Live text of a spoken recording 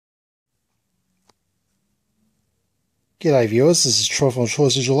G'day viewers, this is Troy from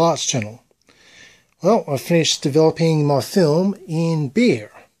Troy's Visual Arts channel. Well, I finished developing my film in beer.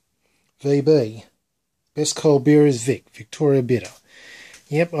 VB. Best cold beer is Vic, Victoria Bitter.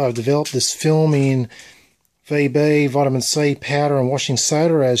 Yep, I've developed this film in VB, vitamin C powder and washing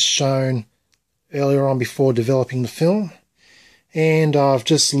soda as shown earlier on before developing the film. And I've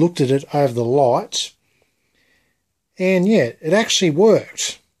just looked at it over the light. And yeah, it actually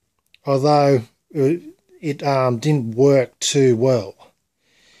worked. Although it didn't work too well.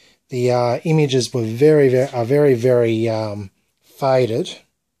 The images were very faded.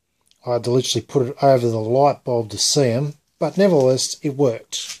 I had to literally put it over the light bulb to see them, but nevertheless it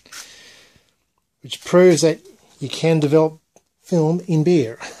worked, which proves that you can develop film in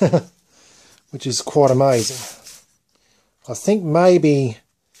beer, which is quite amazing. I think maybe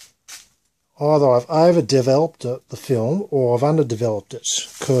either I've overdeveloped the film or I've underdeveloped it,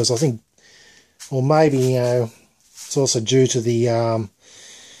 because I think, or maybe, you know, it's also due to the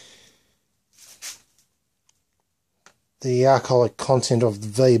alcoholic content of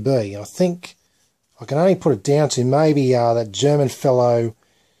the VB. I think I can only put it down to maybe that German fellow,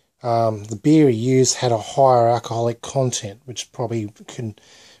 the beer he used had a higher alcoholic content, which is probably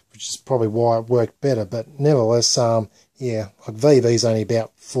why it worked better. But nevertheless, yeah, like VB's only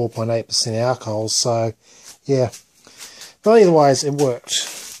about 4.8% alcohol, so yeah. But either ways, it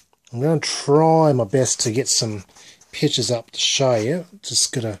worked. I'm going to try my best to get some pictures up to show you.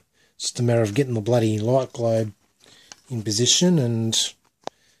 Just a matter of getting the bloody light globe in position, and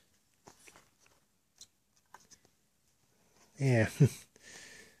yeah.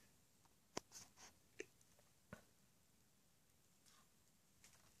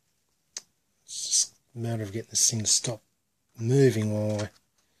 It's just a matter of getting this thing to stop moving while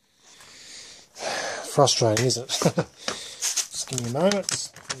frustrating, isn't it? Just give me a moment.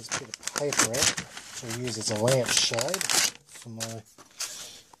 Just put this bit of paper out, which I use as a lampshade for my.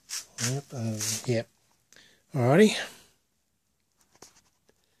 Yep. Alrighty.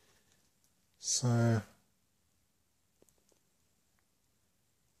 So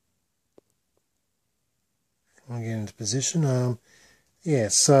I'll get into position. Yeah.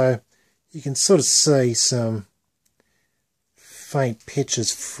 So you can sort of see some faint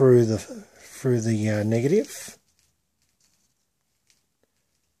pitches through the negative.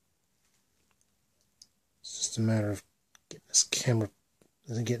 It's just a matter of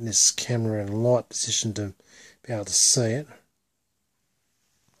getting this camera in a light position to be able to see it.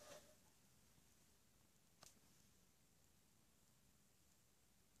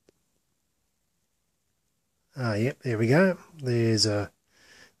 Yep, there we go. There's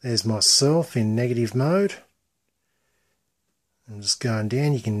myself in negative mode. I'm just going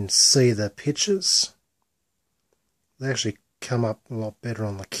down. You can see the pictures. They actually come up a lot better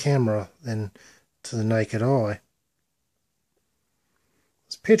on the camera than to the naked eye.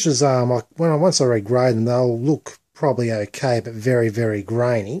 These pictures are once I regrade them, they'll look probably okay, but very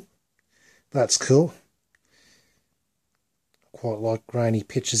grainy. That's cool. I quite like grainy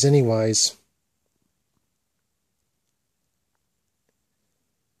pictures, anyways.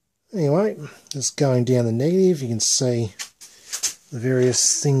 Anyway, just going down the negative, you can see the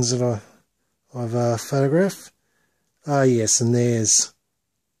various things that I've photographed. Yes, and there's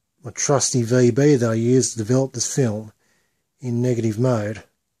my trusty VB that I used to develop this film in negative mode.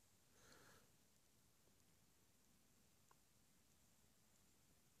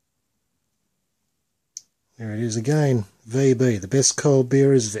 There it is again, VB, the best cold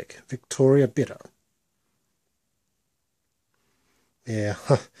beer is Vic, Victoria Bitter. Yeah,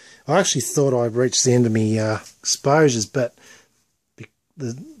 I actually thought I'd reached the end of my exposures, but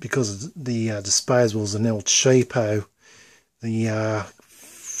because the disposables are now cheapo, the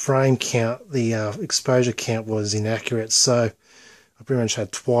frame count, the exposure count was inaccurate, so I pretty much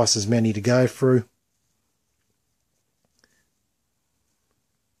had twice as many to go through.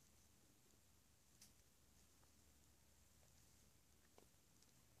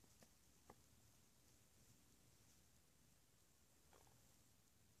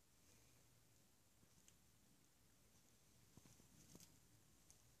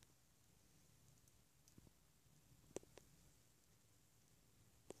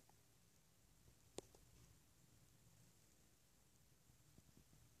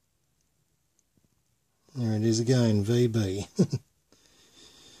 There it is again, VB.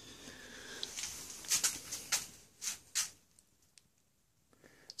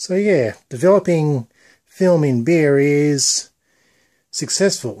 So yeah, developing film in beer is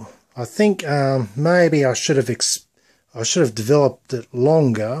successful. I think maybe I should have developed it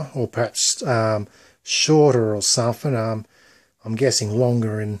longer, or perhaps shorter or something. I'm guessing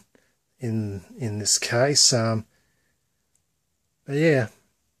longer in this case. But yeah,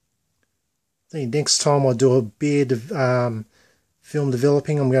 I think next time I do a beer film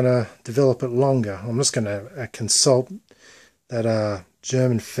developing, I'm going to develop it longer. I'm just going to consult that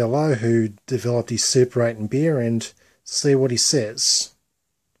German fellow who developed his Super 8 in beer and see what he says.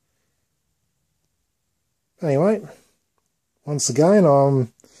 Anyway, once again,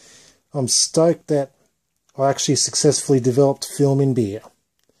 I'm stoked that I actually successfully developed film in beer.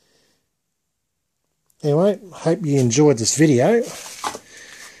 Anyway, hope you enjoyed this video.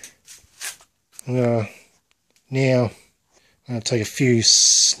 Now I'm going to take a few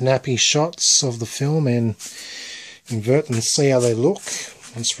snappy shots of the film and invert them and see how they look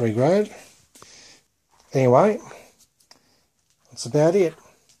once regraded. Anyway, that's about it.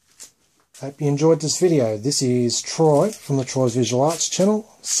 Hope you enjoyed this video. This is Troy from the Troy's Visual Arts channel,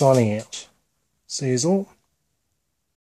 signing out. See you all.